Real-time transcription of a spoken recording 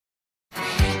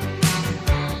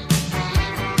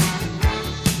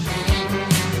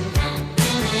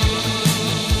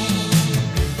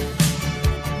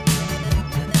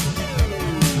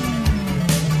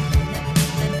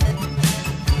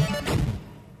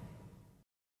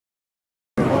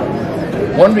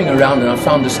wandering around and I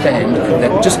found a stand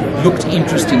that just looked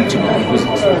interesting to me. Because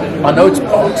I know it's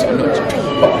parts, I know it's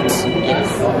parts,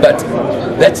 but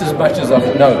that's as much as I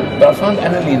know. But I found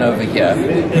Annalene over here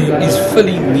who is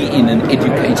filling me in and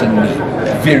educating me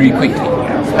very quickly.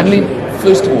 Annalene,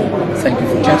 first of all, thank you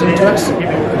for chatting to us.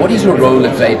 What is your role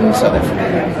at Vaden South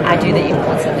Africa? I do the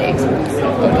imports and the exports.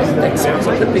 Okay, that sounds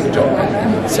like a big job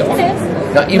in itself.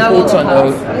 Now, imports I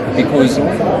know because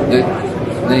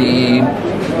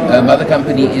the mother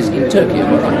company is in Turkey,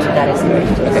 am I right? That is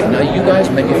correct. Okay, now you guys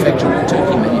manufacture,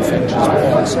 Turkey manufactures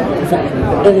parts for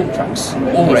all trucks,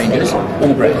 all ranges,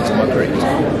 all brands, am I correct?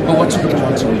 But what sort of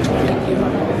parts are we talking here?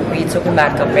 We're talking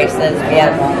about compressors. We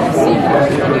have seen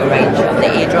the new range of the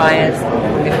air dryers.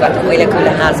 We've got the boiler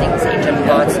cooler housings, engine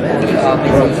parts. We are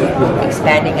busy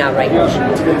expanding our range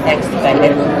thanks to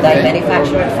Vaden. They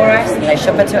manufacture it for us, they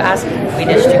ship it to us, we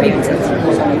distribute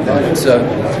it. So,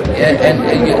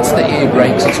 and it's the air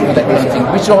brakes, it's all that kind of thing,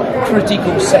 which are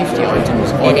critical safety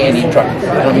items on any truck.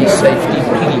 I mean, safety,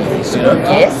 please, you know?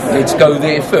 Yes. Let's go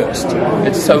there first.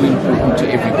 It's so important to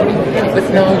everybody. But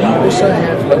now you also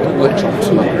have local workshops,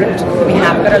 am I correct? We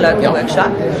have got a local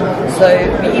workshop. So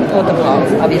we import the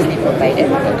parts, obviously from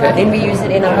Vaden. Okay. Then we use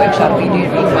it in our workshop. We do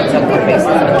refunds on compressors,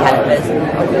 on calipers,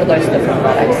 on all those different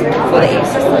products for the air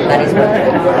system. That is what we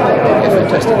do. Okay,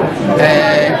 fantastic.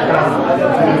 And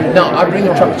now I bring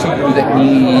a truck to you that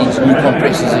needs new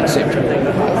compressors, etc.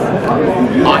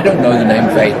 I don't know the name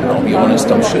Vaden, I'll be honest.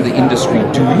 I'm sure the industry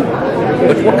do.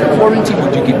 But what kind of warranty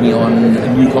would you give me on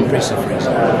a new compressor, for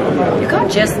example? You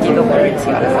can't just give a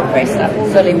warranty on a compressor.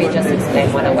 So let me just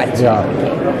explain what I want to.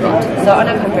 Right. So on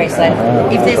a compressor,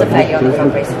 if there's a failure on the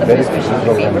compressor, the first question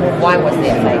would be, why was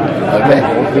there a failure? Okay.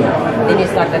 Then you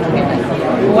start looking at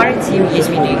it. Warranty, yes,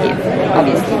 we do give,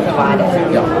 obviously provided.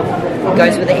 Yeah. It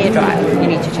goes with the air dryer. You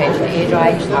need to change the air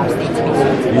dryer, your pipes need to be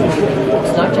sorted.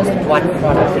 It's not just one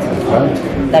product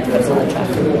that fits on the truck.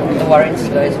 The warranty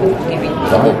goes with everything.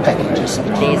 The whole package is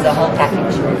There's a whole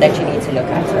package that you need to look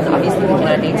at. And obviously we can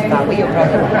identify where your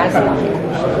problem has lied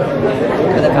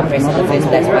with the compressor in the first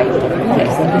place, why you didn't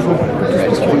replace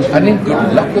it. I mean,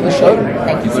 good luck with the show.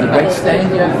 Thank you You've got so a great much.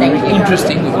 stand here. Thank Very you.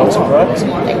 interesting with lots of products.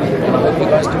 Thank you. And I hope you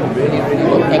guys do really, really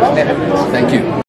well. Thank you very much. Thank you.